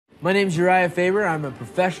My name's Uriah Faber. I'm a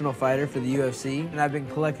professional fighter for the UFC, and I've been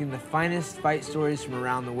collecting the finest fight stories from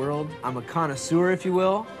around the world. I'm a connoisseur, if you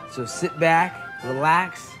will, so sit back,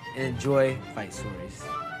 relax, and enjoy fight stories.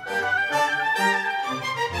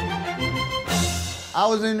 I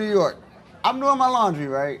was in New York. I'm doing my laundry,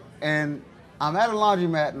 right? And I'm at a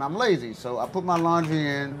laundromat and I'm lazy, so I put my laundry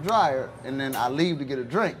in the dryer and then I leave to get a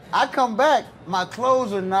drink. I come back, my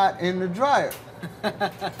clothes are not in the dryer.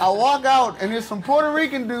 I walk out and there's some Puerto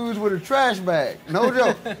Rican dudes with a trash bag, no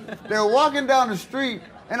joke. They're walking down the street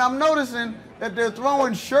and I'm noticing that they're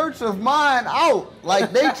throwing shirts of mine out,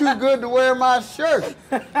 like they too good to wear my shirt.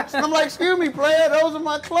 So I'm like, excuse me, player, those are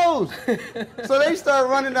my clothes. So they start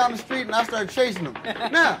running down the street and I start chasing them.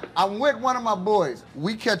 Now, I'm with one of my boys.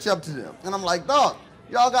 We catch up to them. And I'm like, dog,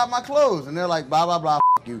 y'all got my clothes. And they're like, blah, blah, blah,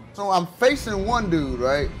 f you. So I'm facing one dude,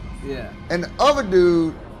 right? Yeah. And the other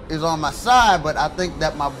dude is on my side, but I think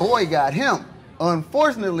that my boy got him.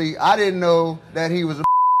 Unfortunately, I didn't know that he was a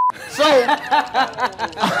So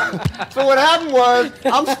what happened was,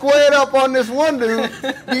 I'm squared up on this one dude.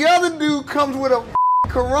 The other dude comes with a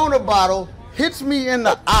Corona bottle, hits me in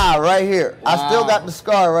the eye right here. Wow. I still got the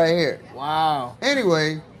scar right here. Wow.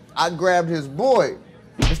 Anyway, I grabbed his boy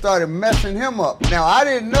and started messing him up. Now, I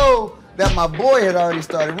didn't know that my boy had already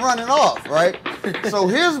started running off, right? So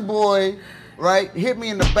his boy, right, hit me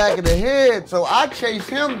in the back of the head. So I chased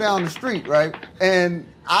him down the street, right? And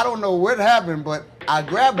I don't know what happened, but I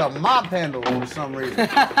grabbed a mop handle for some reason.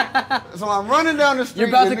 So I'm running down the street. You're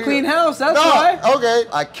about to clean house, that's why. Okay,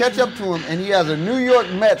 I catch up to him and he has a New York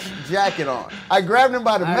Mets jacket on. I grabbed him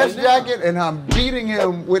by the Mets jacket and I'm beating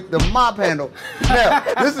him with the mop handle. Now,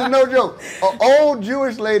 this is no joke. An old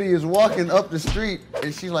Jewish lady is walking up the street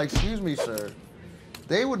and she's like, excuse me, sir,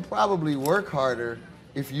 they would probably work harder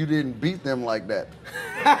if you didn't beat them like that.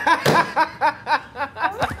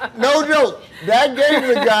 No joke. That gave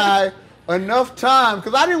the guy enough time,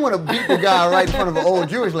 because I didn't want to beat the guy right in front of an old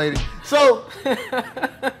Jewish lady. So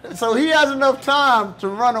he has enough time to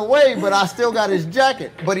run away, but I still got his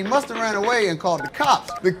jacket. But he must have ran away and called the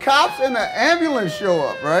cops. The cops and the ambulance show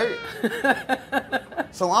up, right?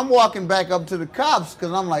 So I'm walking back up to the cops,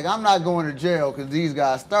 because I'm like, I'm not going to jail, because these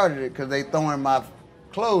guys started it, because they throwing my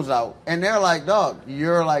clothes out. And they're like, dog,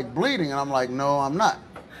 you're like bleeding. And I'm like, no, I'm not.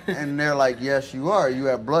 And they're like, yes, you are. You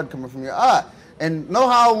have blood coming from your eye. And know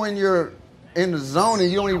how when you're in the zone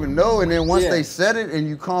and you don't even know, and then once they said it and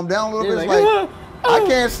you calm down a little bit, it's like, I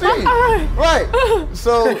can't see. Right.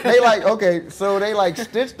 So they like, okay, so they like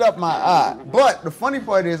stitched up my eye. But the funny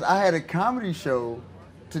part is I had a comedy show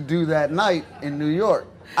to do that night in New York.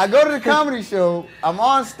 I go to the comedy show, I'm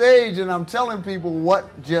on stage and I'm telling people what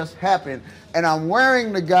just happened, and I'm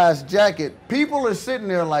wearing the guy's jacket. People are sitting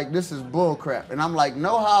there like, this is bull crap. And I'm like,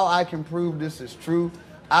 know how I can prove this is true?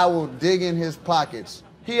 I will dig in his pockets.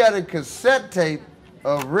 He had a cassette tape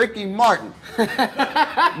of Ricky Martin.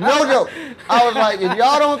 No joke. I was like, if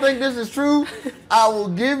y'all don't think this is true, I will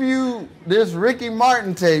give you this Ricky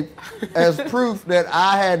Martin tape as proof that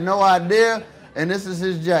I had no idea, and this is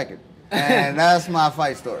his jacket. And that's my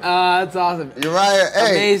fight story. That's awesome. Uriah,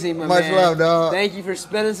 hey, amazing, my much man. love, dog. Thank you for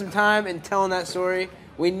spending some time and telling that story.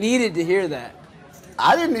 We needed to hear that.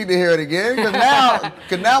 I didn't need to hear it again,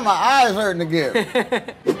 because now my eye's hurting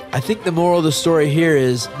again. I think the moral of the story here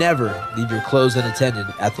is never leave your clothes unattended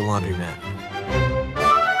at the laundromat.